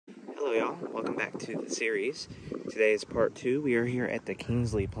Hello y'all, welcome back to the series. Today is part 2. We are here at the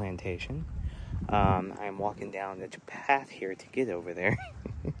Kingsley Plantation. I am walking down the path here to get over there.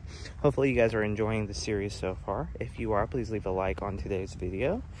 Hopefully you guys are enjoying the series so far. If you are, please leave a like on today's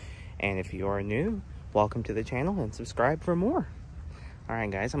video. And if you are new, welcome to the channel and subscribe for more.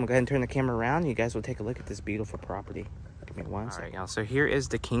 Alright guys, I'm going to go ahead and turn the camera around. You guys will take a look at this beautiful property. Give me one second. Alright y'all, so here is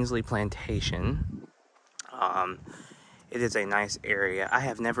the Kingsley Plantation. It is a nice area. I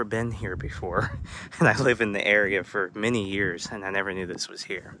have never been here before, and I live in the area for many years, and I never knew this was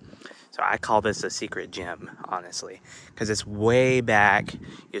here. So I call this a secret gem, honestly, because it's way back.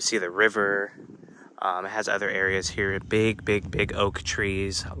 You see the river. It has other areas here, big oak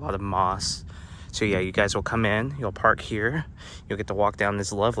trees, a lot of moss. So yeah, you guys will come in, you'll park here, you'll get to walk down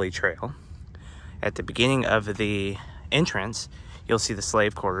this lovely trail. At the beginning of the entrance, you'll see the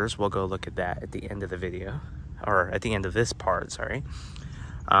slave quarters. We'll go look at that at the end of the video. Or at the end of this part, sorry.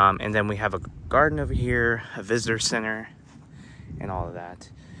 And then we have a garden over here, a visitor center, and all of that.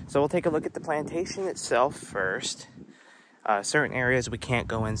 So we'll take a look at the plantation itself first. Certain areas we can't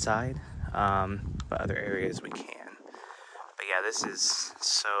go inside, but other areas we can. But yeah, this is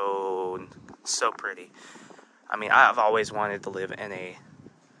so pretty. I mean, I've always wanted to live in a,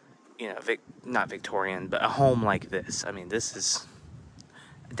 you know, not Victorian, but a home like this. I mean, this is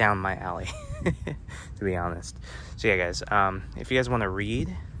down my alley, to be honest. So yeah guys, if you guys want to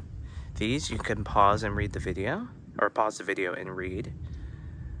read these, you can pause and read the video, or pause the video and read.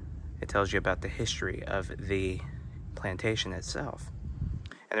 It tells you about the history of the plantation itself,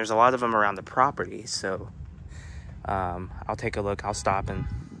 and there's a lot of them around the property, so I'll take a look. I'll stop and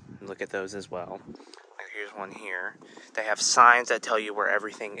look at those as well. Here's one here. They have signs that tell you where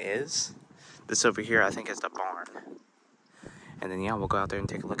everything is. This over here I think is the barn. And then, yeah, we'll go out there and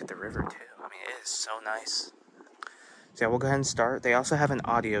take a look at the river, too. I mean, it is so nice. So, yeah, we'll go ahead and start. They also have an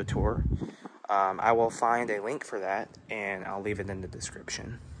audio tour. I will find a link for that, and I'll leave it in the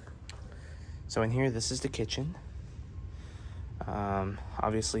description. So, in here, this is the kitchen.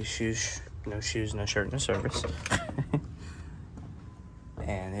 Obviously, no shoes, no shirt, no service.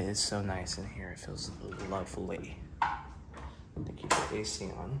 And it is so nice in here. It feels lovely. They keep the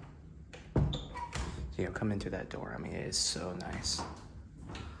AC on. So, yeah, come into that door. I mean, it is so nice.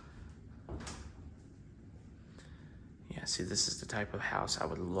 Yeah, see, this is the type of house I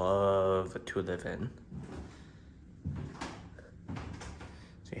would love to live in.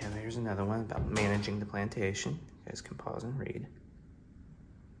 So, yeah, there's another one about managing the plantation. You guys can pause and read.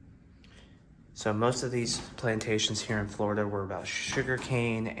 So, most of these plantations here in Florida were about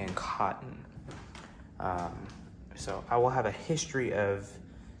sugarcane and cotton. So, I will have a history of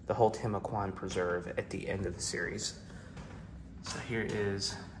the whole timucuan preserve at the end of the series. So here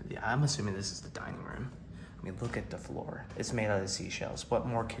is, I'm assuming this is the dining room. I mean, look at the floor. It's made out of seashells. What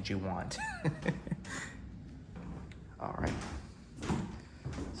more could you want? All right. So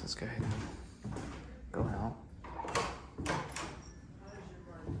let's go ahead and go out.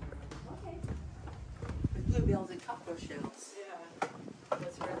 Okay. Bluebills and cockroach shells. Yeah.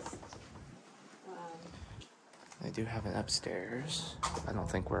 That's rest. They do have an upstairs. I don't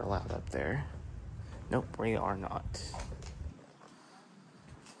think we're allowed up there. Nope, we are not.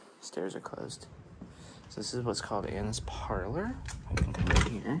 Stairs are closed. So this is what's called Anna's Parlor. I can come in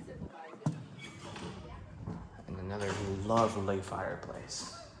here. And another lovely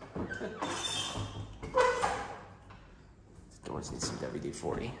fireplace. The doors need some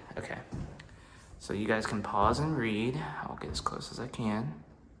WD-40. Okay. So you guys can pause and read. I'll get as close as I can.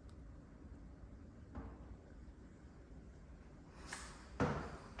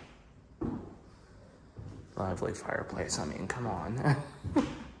 Lovely fireplace, I mean, come on.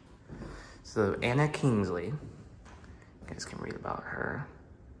 So, Anna Kingsley. You guys can read about her.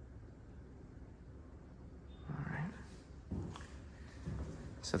 Alright.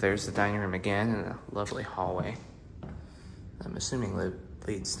 So, there's the dining room again, and a lovely hallway. I'm assuming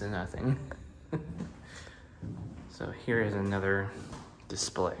leads to nothing. So, here is another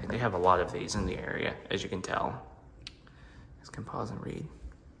display. They have a lot of these in the area, as you can tell. You guys can pause and read.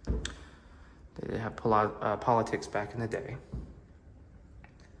 They did have politics back in the day.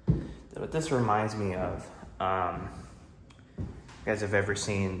 What this reminds me of, you guys have ever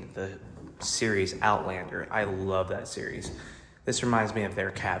seen the series Outlander? I love that series. This reminds me of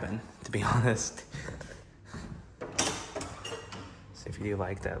their cabin, to be honest. So if you do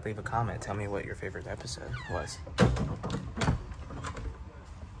like that, leave a comment. Tell me what your favorite episode was.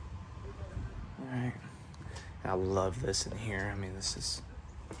 Alright. I love this in here. I mean, this is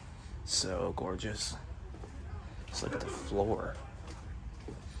so gorgeous. Just look at the floor.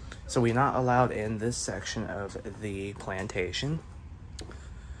 So we're not allowed in this section of the plantation,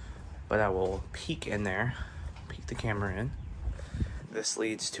 but I will peek in there, peek the camera in. This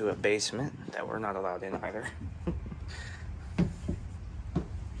leads to a basement that we're not allowed in either.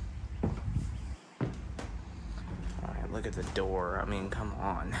 Alright, look at the door. I mean, come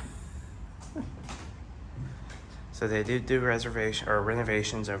on. So they did do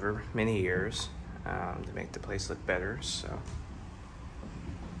renovations over many years to make the place look better. So,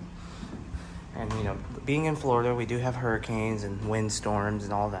 and you know, being in Florida, we do have hurricanes and windstorms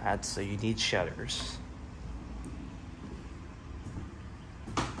and all that, so you need shutters.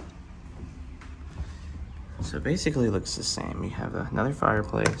 So basically, it looks the same. You have another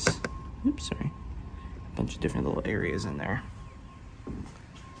fireplace. Oops, sorry. A bunch of different little areas in there.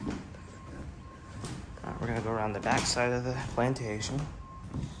 We're gonna go around the back side of the plantation.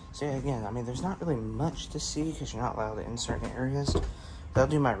 So yeah, again, I mean, there's not really much to see because you're not allowed in certain areas. But I'll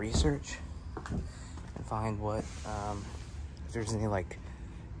do my research and find what, if there's any like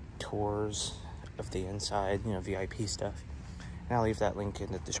tours of the inside, you know, VIP stuff. And I'll leave that link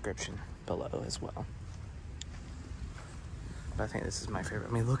in the description below as well. But I think this is my favorite.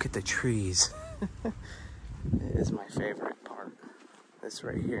 I mean, look at the trees. It is my favorite part. This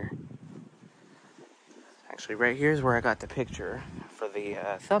right here. Actually, right here is where I got the picture for the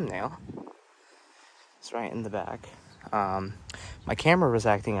thumbnail. It's right in the back. My camera was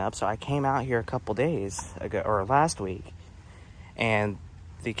acting up, so I came out here a couple days ago, or last week, and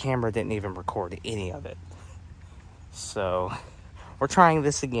the camera didn't even record any of it. So, we're trying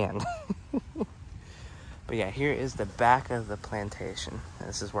this again. But yeah, here is the back of the plantation.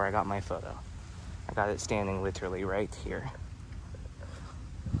 This is where I got my photo. I got it standing literally right here.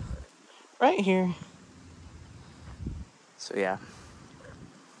 Right here. So yeah,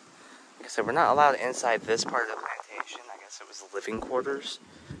 like I said, we're not allowed inside this part of the plantation. I guess it was living quarters.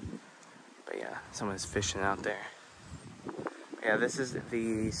 But yeah, someone's fishing out there. But yeah, this is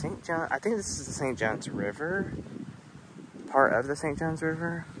the St. John, I think this is the St. John's River. Part of the St. John's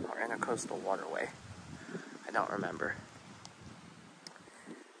River or intercoastal waterway. I don't remember.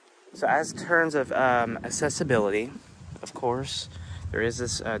 So as terms of accessibility, of course, there is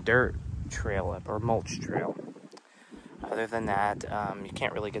this dirt trail up, or mulch trail. Other than that, you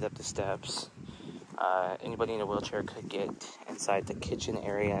can't really get up the steps. Anybody in a wheelchair could get inside the kitchen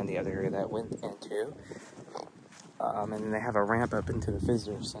area and the other area that went into. And then they have a ramp up into the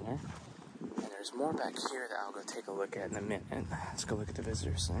visitor center. And there's more back here that I'll go take a look at in a minute. Let's go look at the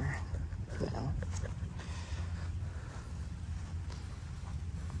visitor center now.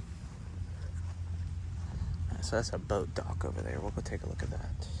 So that's a boat dock over there. We'll go take a look at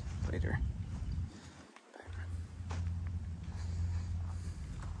that later.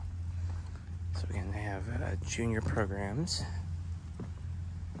 So again, they have junior programs.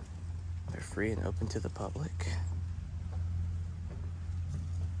 They're free and open to the public.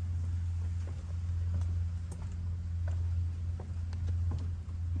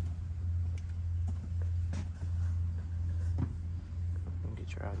 You can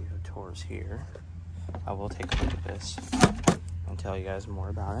get your audio tours here. I will take a look at this and tell you guys more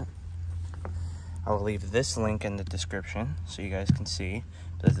about it. I will leave this link in the description so you guys can see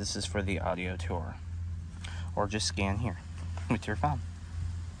that this is for the audio tour. Or just scan here with your phone.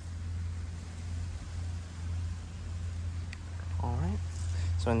 Alright,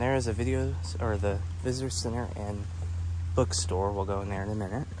 so in there is a video, or the visitor center and bookstore. We'll go in there in a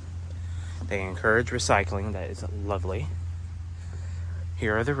minute. They encourage recycling. That is lovely.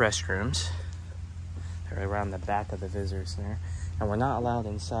 Here are the restrooms. They're around the back of the visitor center. And we're not allowed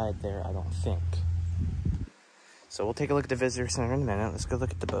inside there, I don't think. So we'll take a look at the visitor center in a minute. Let's go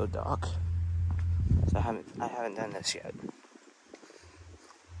look at the boat dock. So I haven't done this yet.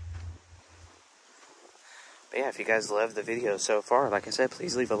 But yeah, if you guys love the video so far, like I said,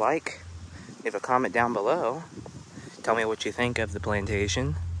 please leave a like. Leave a comment down below. Tell me what you think of the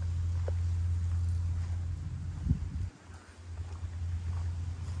plantation.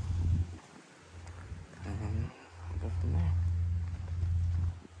 And we'll go from there.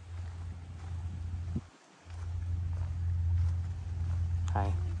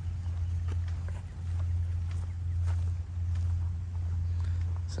 Hi.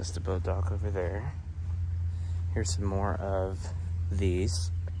 So that's the boat dock over there. Here's some more of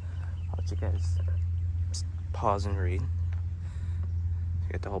these. I'll let you guys pause and read.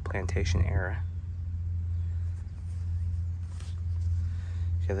 You got the whole plantation era.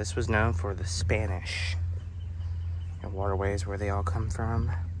 So this was known for the Spanish. The waterways where they all come from.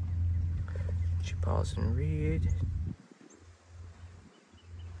 Let you pause and read.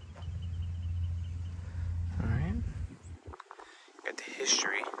 Alright. Got the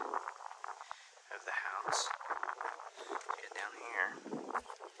history of the house. Get down here.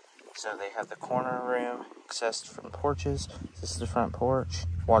 So they have the corner room, accessed from porches. This is the front porch.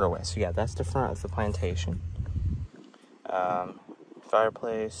 Waterway. So yeah, that's the front of the plantation.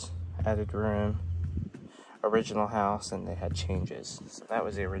 Fireplace, added room, original house, and they had changes. So that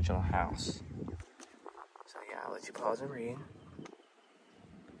was the original house. So yeah, I'll let you pause and read.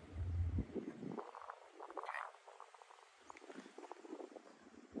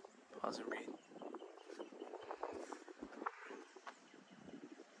 Pause and read.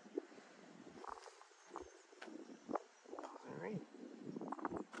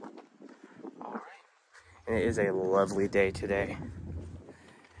 And it is a lovely day today.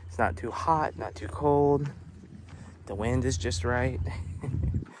 It's not too hot, not too cold. The wind is just right. Yeah,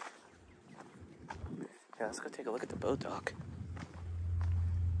 let's go take a look at the boat dock.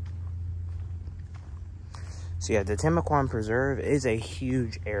 So yeah, the Timucuan Preserve is a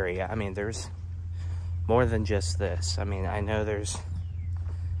huge area. I mean, there's more than just this. I mean, I know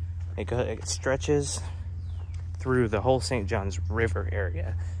it stretches through the whole St. Johns River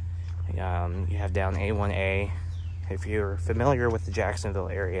area. You have down A1A. If you're familiar with the Jacksonville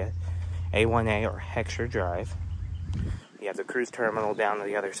area, A1A or Heckscher Drive. You have the cruise terminal down to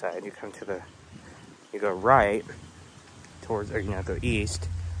the other side. You go right towards, or go east,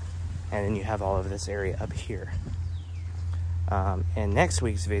 and then you have all of this area up here. In next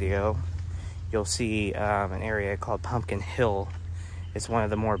week's video, you'll see an area called Pumpkin Hill. It's one of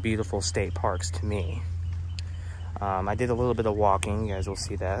the more beautiful state parks to me. I did a little bit of walking. You guys will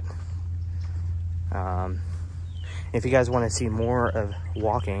see that. If you guys want to see more of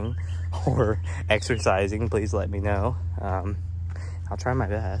walking or exercising, please let me know. I'll try my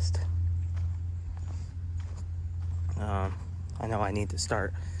best. I know I need to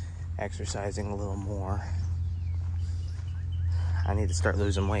start exercising a little more. I need to start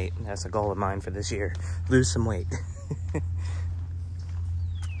losing weight. That's a goal of mine for this year. Lose some weight.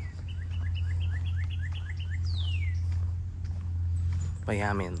 But yeah,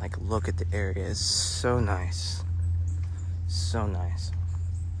 I mean, like, look at the area. It's so nice. So nice.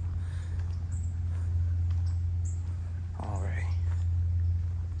 Alright.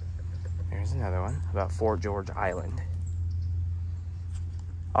 There's another one about Fort George Island.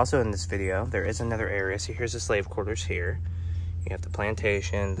 Also in this video, there is another area. So here's the slave quarters here. You have the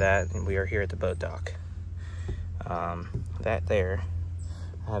plantation, and we are here at the boat dock. That there,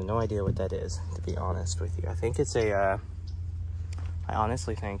 I have no idea what that is, to be honest with you. I think it's I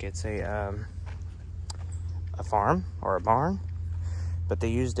honestly think it's a farm or a barn, but they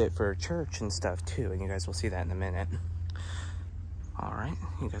used it for church and stuff too, and you guys will see that in a minute. All right,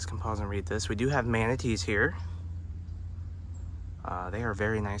 you guys can pause and read this. We do have manatees here. They are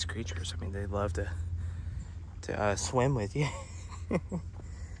very nice creatures. I mean, they love to swim with you. We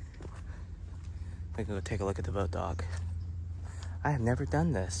can go take a look at the boat dock. I have never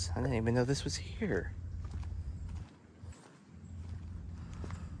done this. I didn't even know this was here.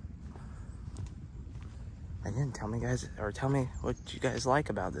 Again, tell me what you guys like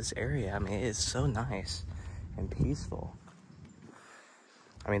about this area. I mean, it is so nice and peaceful.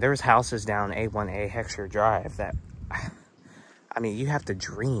 I mean, there's houses down A1A Heckscher Drive that, I mean, you have to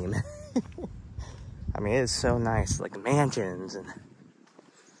dream. I mean, it is so nice, like mansions, and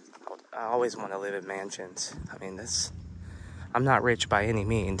I always want to live in mansions. I mean, I'm not rich by any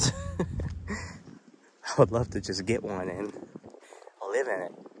means. I would love to just get one and live in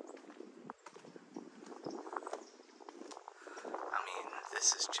it. I mean,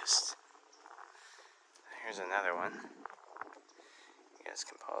 this is just, here's another one. You guys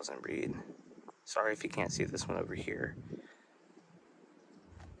can pause and read. Sorry if you can't see this one over here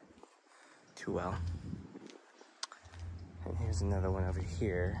too well. And here's another one over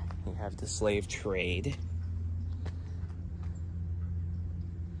here. You have the slave trade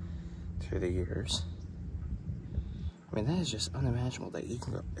through the years. I mean, that is just unimaginable that you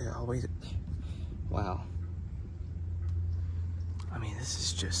can go always. Wow. I mean, this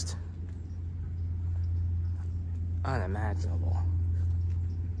is just unimaginable.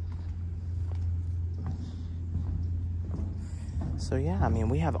 So yeah, I mean,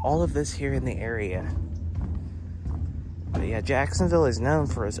 we have all of this here in the area. But yeah, Jacksonville is known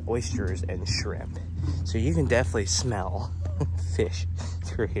for its oysters and shrimp. So you can definitely smell fish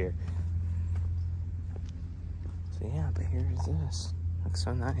through here. So yeah, but here is this. Looks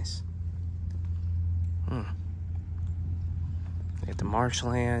so nice. We got the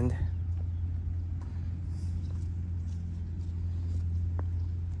marshland.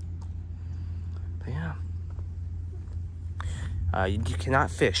 But yeah. You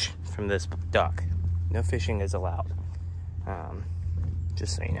cannot fish from this dock. No fishing is allowed.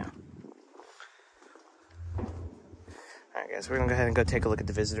 Just so you know. Alright guys, guys, we're gonna go ahead and go take a look at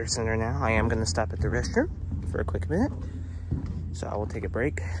the visitor center now. I am gonna stop at the restroom for a quick minute. So I will take a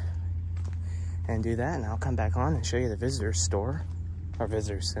break and do that, and I'll come back on and show you the visitor store, or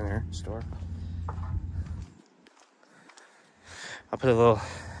visitor center store. I'll put a little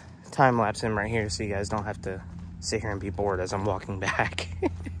time lapse in right here so you guys don't have to sit here and be bored as I'm walking back.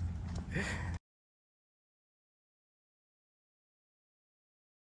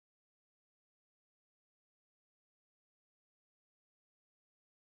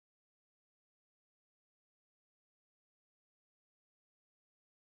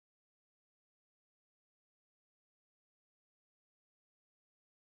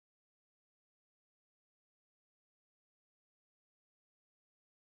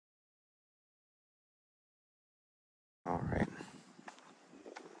 All right.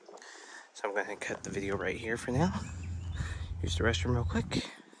 So I'm going to cut the video right here for now. Use the restroom real quick,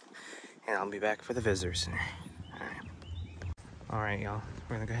 and I'll be back for the visitor center. All right, y'all.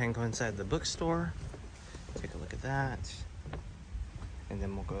 We're going to go ahead and go inside the bookstore, take a look at that, and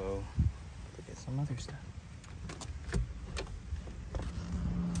then we'll go look at some other stuff.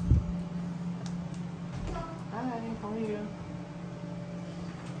 Hi, how are you?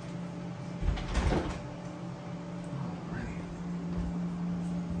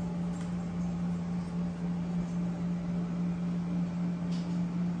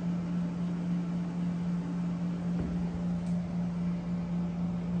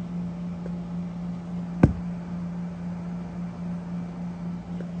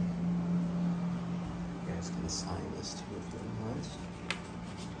 Can sign this too if you want.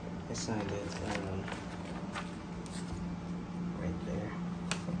 I signed it right there.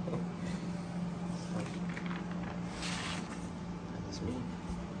 So, that is me.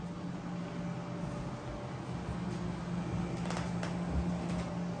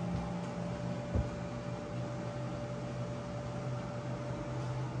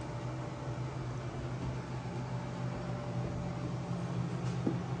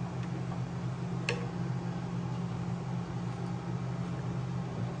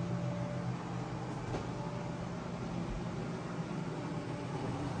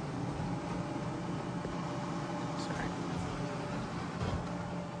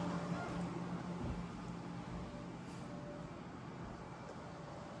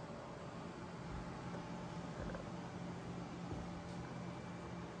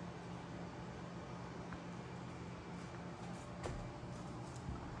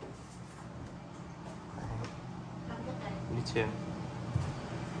 You too.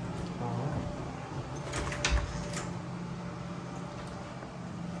 All right.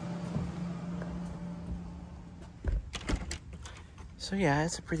 So yeah,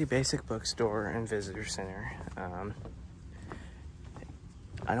 it's a pretty basic bookstore and visitor center.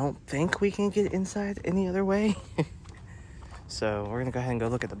 I don't think we can get inside any other way. So we're gonna go ahead and go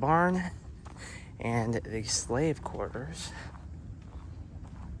look at the barn and the slave quarters.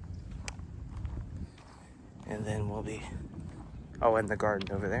 And then we'll be, oh, and the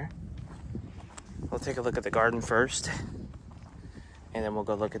garden over there. We'll take a look at the garden first, and then we'll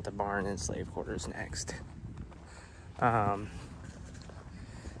go look at the barn and slave quarters next. Let's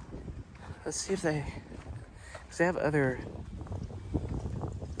see if they, because they have other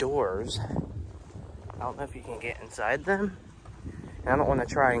doors. I don't know if you can get inside them. And I don't want to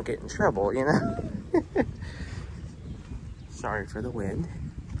try and get in trouble, you know? Sorry for the wind.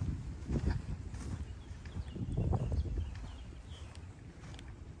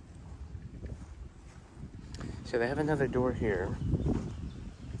 So they have another door here.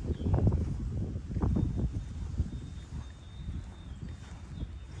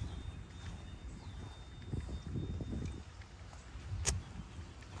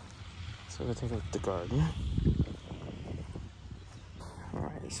 So we'll take a look at the garden.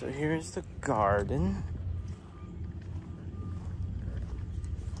 Alright, so here's the garden.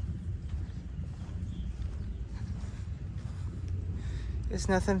 It's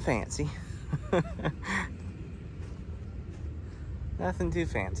nothing fancy. Nothing too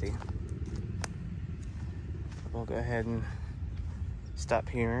fancy. We'll go ahead and stop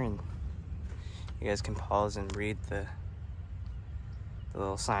here, and you guys can pause and read the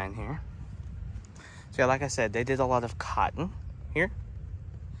little sign here. So yeah, like I said, they did a lot of cotton here.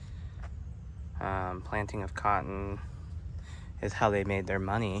 Planting of cotton is how they made their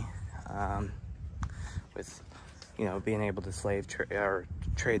money, with, you know, being able to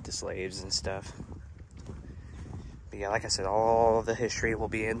trade the slaves and stuff. But yeah, like I said, all of the history will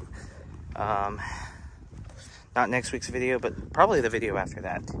be in, not next week's video, but probably the video after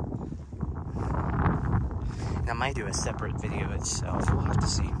that. And I might do a separate video itself. We'll have to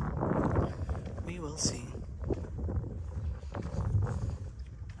see. We will see.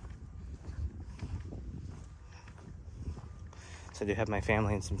 So I do have my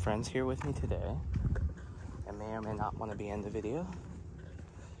family and some friends here with me today. I may or may not want to be in the video.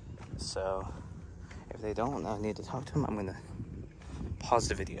 So if they don't, I need to talk to them. I'm gonna pause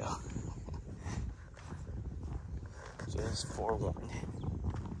the video. Just forewarned.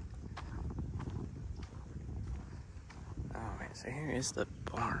 Alright, so here is the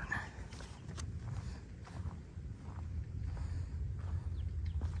barn.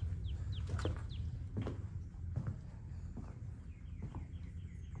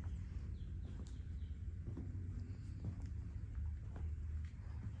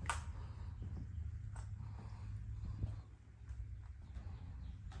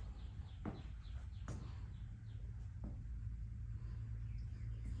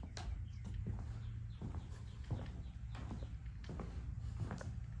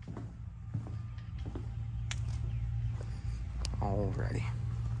 Alrighty.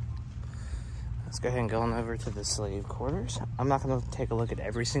 Let's go ahead and go on over to the slave quarters. I'm not going to take a look at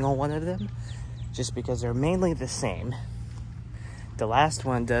every single one of them, just because they're mainly the same. The last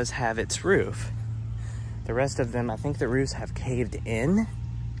one does have its roof. The rest of them, I think the roofs have caved in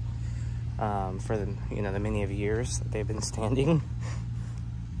for the, you know, the many of years that they've been standing.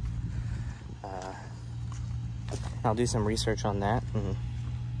 I'll do some research on that and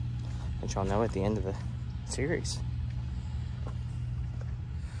let y'all know at the end of the series.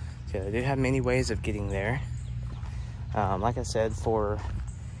 So they do have many ways of getting there. Like I said, for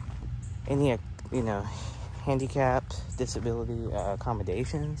any, you know, handicapped, disability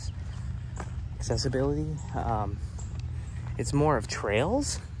accommodations, accessibility, it's more of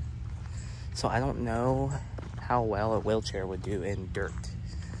trails. So I don't know how well a wheelchair would do in dirt.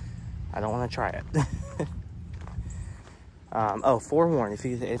 I don't want to try it. Oh, forewarned,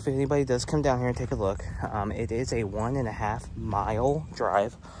 if anybody does come down here and take a look, it is a 1.5 mile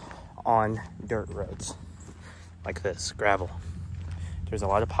drive on dirt roads like this, gravel. There's a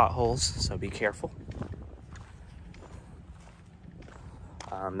lot of potholes, so be careful.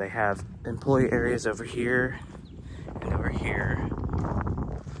 They have employee areas over here and over here,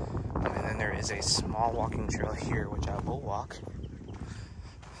 and then there is a small walking trail here, which I will walk.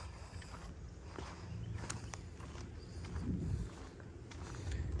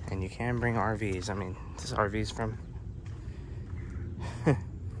 And you can bring RVs. I mean, this RV's from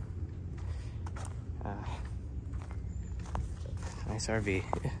nice RV.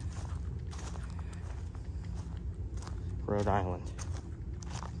 Rhode Island.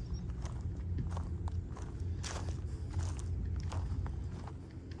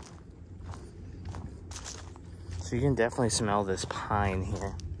 So you can definitely smell this pine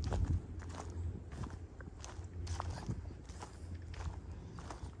here.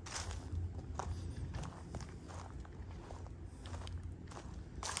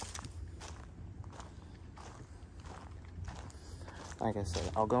 Like I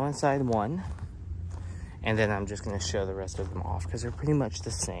said, I'll go inside one, and then I'm just going to show the rest of them off because they're pretty much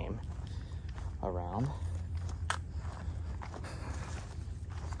the same around.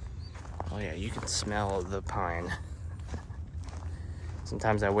 Oh yeah, you can smell the pine.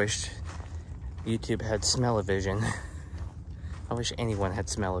 Sometimes I wish YouTube had smell-o-vision. I wish anyone had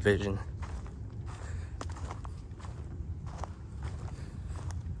smell-o-vision.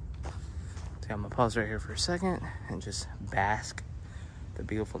 So I'm gonna pause right here for a second and just bask the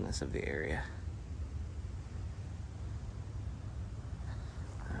beautifulness of the area.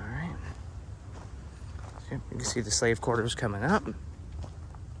 All right. So you can see the slave quarters coming up. And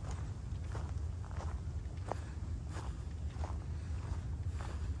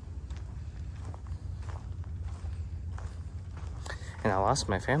I lost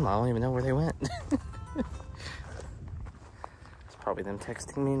my family. I don't even know where they went. It's probably them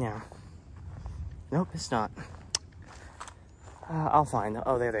texting me now. Nope, it's not. I'll find them.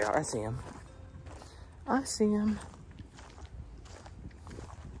 Oh, there they are. I see them. I see them.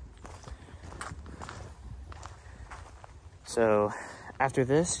 So, after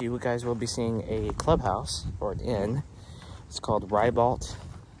this, you guys will be seeing a clubhouse, or an inn. It's called Ribault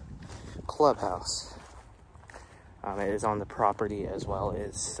Clubhouse. It is on the property as well. It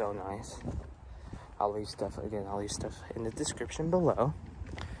is so nice. I'll leave stuff in the description below.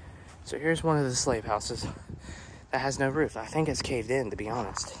 So here's one of the slave houses that has no roof. I think it's caved in, to be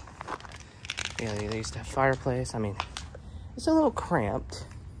honest. You know, they used to have fireplace. I mean, it's a little cramped,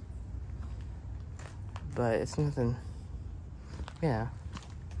 but it's nothing, yeah.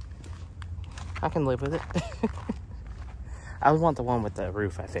 I can live with it. I would want the one with the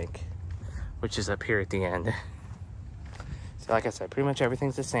roof, I think, which is up here at the end. So like I said, pretty much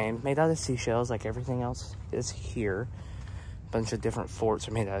everything's the same. Made out of seashells, like everything else is here. A bunch of different forts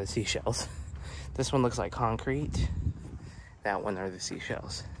are made out of seashells. This one looks like concrete. That one are the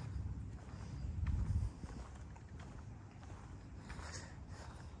seashells.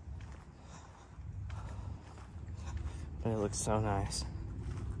 But it looks so nice.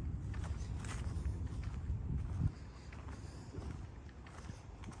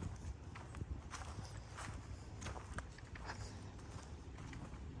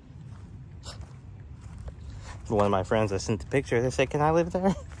 One of my friends, I sent the picture, they said, can I live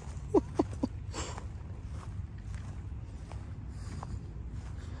there?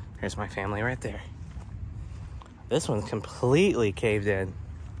 Here's my family right there. This one's completely caved in.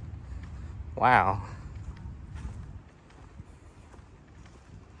 Wow.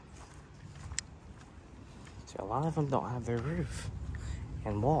 See, a lot of them don't have their roof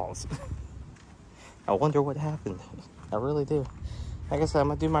and walls. I wonder what happened. I really do. Like I said, I'm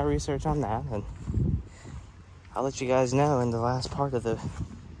gonna do my research on that, and I'll let you guys know in the last part of the,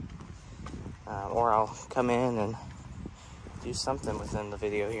 or I'll come in and do something within the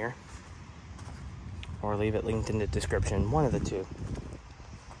video here, or leave it linked in the description, one of the two.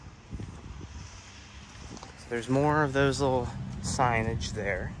 So there's more of those little signage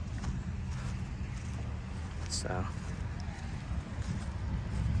there. So.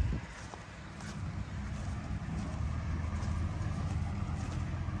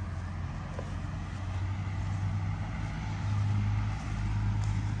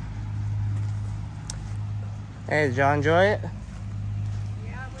 Hey, did y'all enjoy it?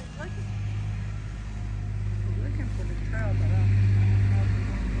 Yeah, we're looking for the trail, but I don't know if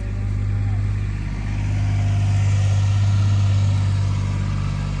we're going to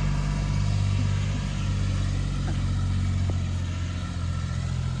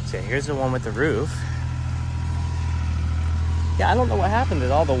go So here's the one with the roof. Yeah, I don't know what happened.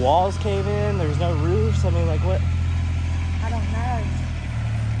 Did all the walls cave in? There's no roofs? I mean, like what? I don't know.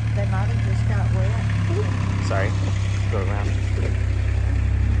 They might have just got wet. Sorry, go around.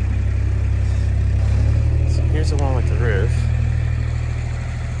 So here's the one with the roof.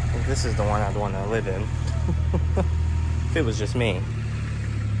 I think this is the one I'd want to live in. If it was just me.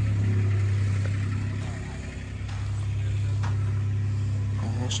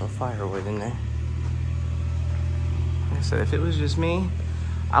 There's some firewood in there. Like I said, if it was just me,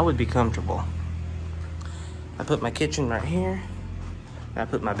 I would be comfortable. I put my kitchen right here. I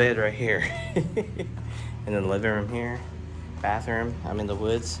put my bed right here. And then the living room here, bathroom. I'm in the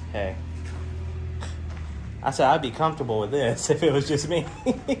woods. Hey, I said I'd be comfortable with this if it was just me.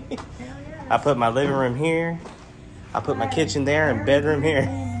 I put my living room here. I put my kitchen there and bedroom here.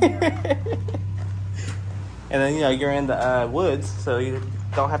 And then, you know, you're in the woods, so you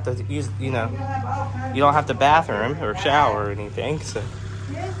don't have to use, you know, you don't have to bathroom or shower or anything. So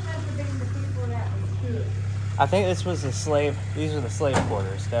I think this was the slave. These are the slave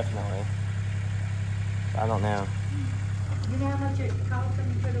quarters, definitely. I don't know. You know how much it costs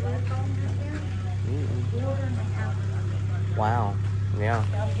them to put a roof on that there? $4,500. Wow. Yeah.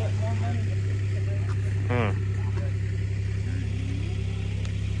 They'll get more money to fix the roof.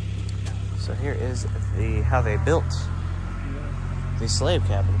 So here is the how they built these slave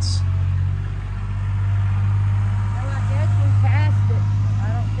cabins. Well, I guess we passed it. I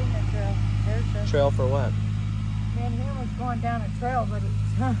don't see the trail. There's the Trail for what? me and him was going down a trail, but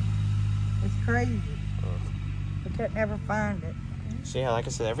it's crazy. We could never find it. So yeah, like I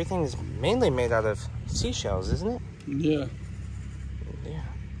said, everything is mainly made out of seashells, isn't it? Yeah.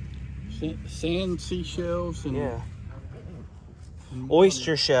 Yeah. Sand, seashells, and Yeah.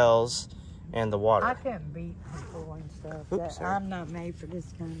 Oyster shells and the water. I couldn't beat people and stuff. Oops, sorry. I'm not made for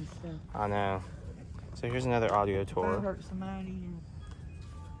this kind of stuff. I know. So here's another audio If I tour. hurt somebody.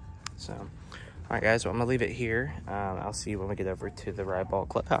 So, all right, guys. Well, I'm gonna leave it here. I'll see you when we get over to the Ribault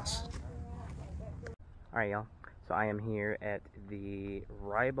Clubhouse. All right, y'all. So I am here at the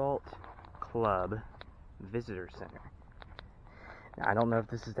Ribault Club Visitor Center. Now, I don't know if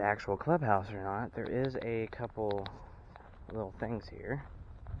this is the actual clubhouse or not. There is a couple little things here,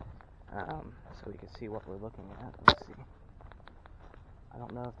 so we can see what we're looking at. Let's see. I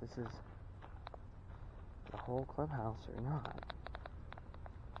don't know if this is the whole clubhouse or not.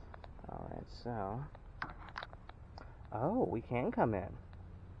 Alright, so... Oh, we can come in.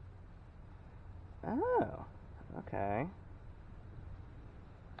 Oh, okay.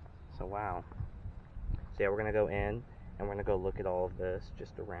 So, wow. So, yeah, we're going to go in, and we're going to go look at all of this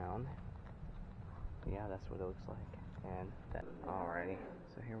just around. Yeah, that's what it looks like. And that, alrighty.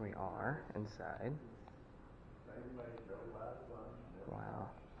 So, here we are inside. Wow.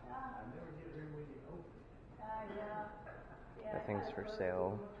 Everything's for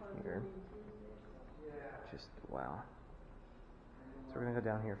sale here. Just, wow. So we're gonna go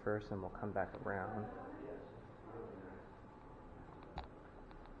down here first and we'll come back around.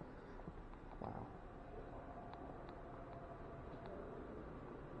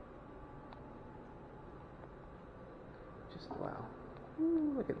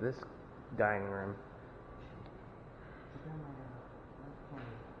 Ooh, look at this dining room.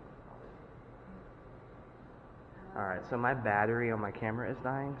 Alright, so my battery on my camera is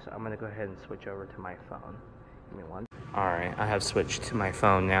dying, so I'm going to go ahead and switch over to my phone. Give me one. Alright, I have switched to my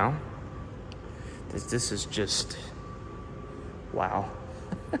phone now. This is just... wow.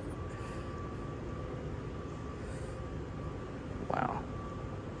 Wow.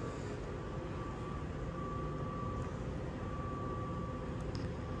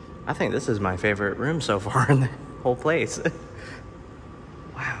 I think this is my favorite room so far in the whole place.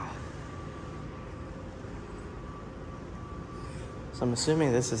 Wow. So I'm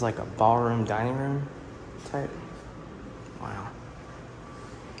assuming this is like a ballroom dining room type. Wow.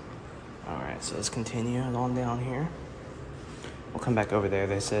 Alright, so let's continue on down here. We'll come back over there.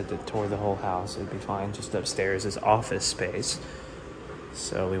 They said to tour the whole house. It'd be fine. Just upstairs is office space.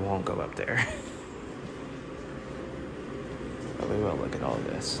 So we won't go up there. But we will look at all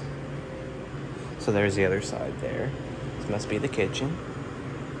this. So there's the other side there. This must be the kitchen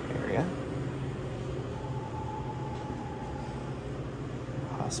area.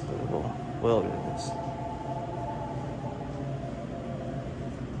 Hospitable wilderness.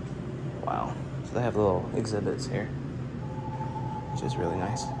 Wow. So they have little exhibits here, which is really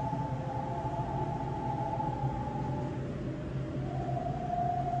nice.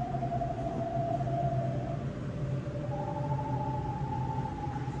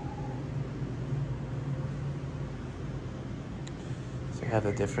 So you have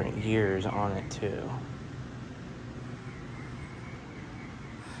the different years on it too.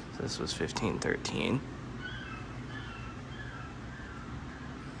 So this was 1513.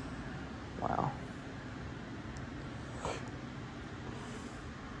 Wow.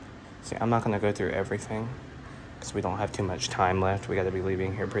 See, I'm not going to go through everything because we don't have too much time left. We got to be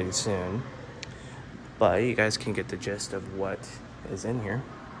leaving here pretty soon. But you guys can get the gist of what is in here.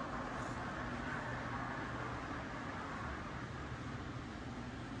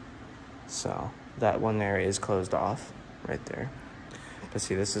 So that one there is closed off right there. But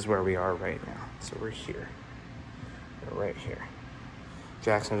see, this is where we are right now. So we're here. We're right here.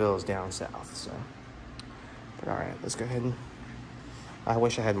 Jacksonville is down south, so. But all right, let's go ahead and... I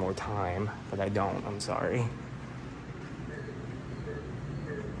wish I had more time, but I don't. I'm sorry.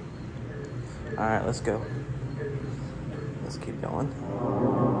 All right, let's go. Let's keep going.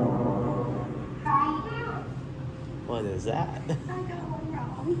 What is that? I got one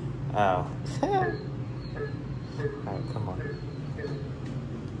wrong. Oh. Oh, come on.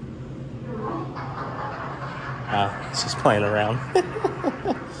 Oh, it's just playing around.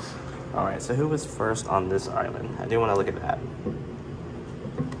 All right, so who was first on this island? I do want to look at that.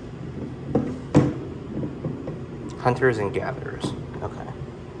 Hunters and gatherers. Okay.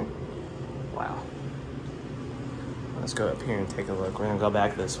 Wow. Let's go up here and take a look. We're gonna go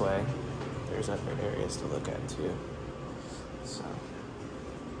back this way. There's other areas to look at too. So.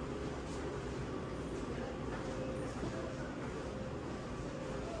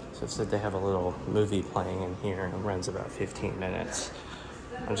 So it said they have a little movie playing in here and it runs about 15 minutes.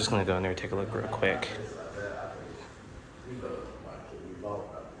 I'm just gonna go in there and take a look real quick.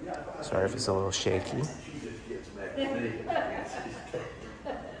 Sorry if it's a little shaky.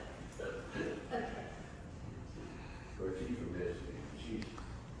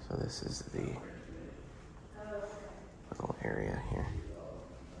 So this is the little area here.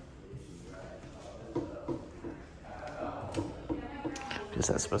 Because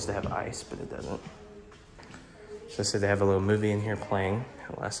that's supposed to have ice, but it doesn't. So I said they have a little movie in here playing.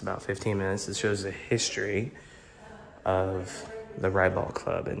 It lasts about 15 minutes. It shows the history of the Ribault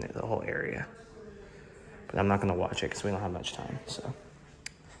Club and the whole area. But I'm not going to watch it because we don't have much time. So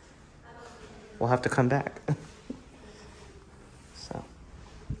we'll have to come back. So.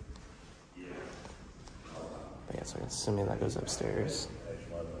 But yeah, so I'm assuming that goes upstairs.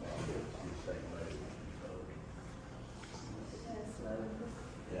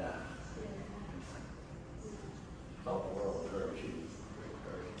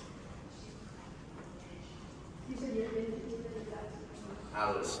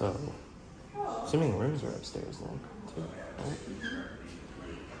 So, assuming rooms are upstairs then, too, right?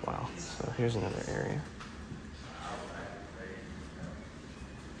 Wow, so here's another area.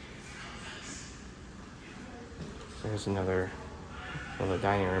 There's another one of the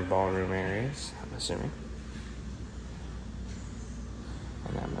dining room, ballroom areas, I'm assuming.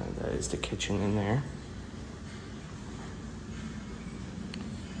 And that is the kitchen in there.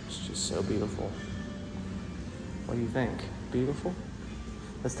 It's just so beautiful. What do you think? Beautiful?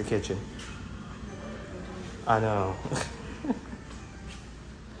 That's the kitchen. I know.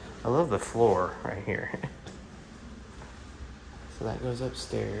 I love the floor right here. So that goes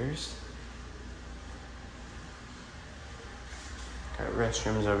upstairs. Got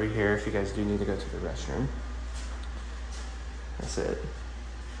restrooms over here if you guys do need to go to the restroom. That's it.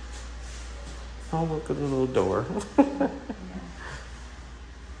 Oh, look at the little door. Alright,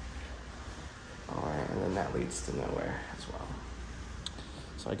 and then that leads to nowhere as well.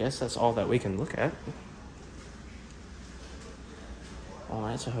 So I guess that's all that we can look at.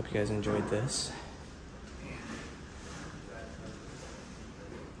 Alright, so I hope you guys enjoyed this.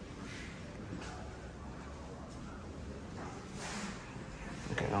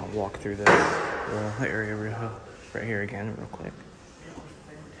 Okay, I'll walk through the area right here again real quick.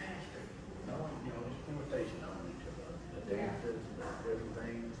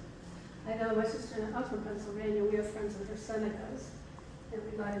 I know my sister, I'm from Pennsylvania. We have friends with her Senecas, and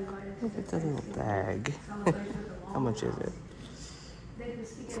we got invited to Look at the little bag. celebration of the How much is it?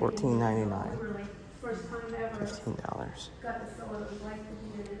 $14.99. First time ever. $15. Got to feel what it was like to be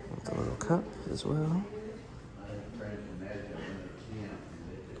in it. With a little cup as well.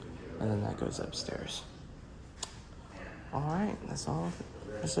 And then that goes upstairs. Alright, that's all.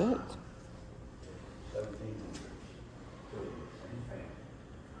 That's it.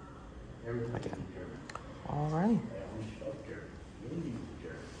 Again. Alright.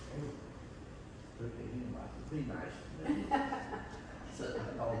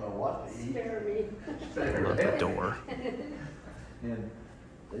 Spare me. Love the door.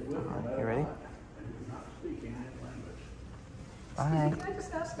 Alright, you ready? Bye. Can I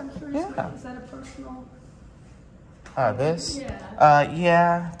just ask, I'm curious, Yeah. is that a personal? This? Yeah.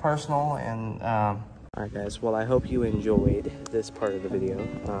 Yeah, personal and, Alright guys, well I hope you enjoyed this part of the video.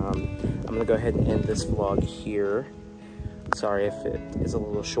 I'm gonna go ahead and end this vlog here. Sorry if it is a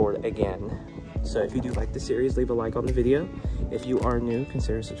little short again. So if you do like the series, leave a like on the video. If you are new,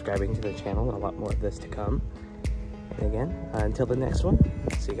 consider subscribing to the channel. A lot more of this to come. And again, until the next one,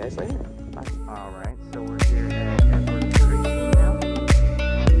 see you guys later. Bye. Alright, so we're here at Edward Creek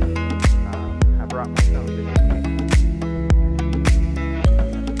now. I brought my phone video.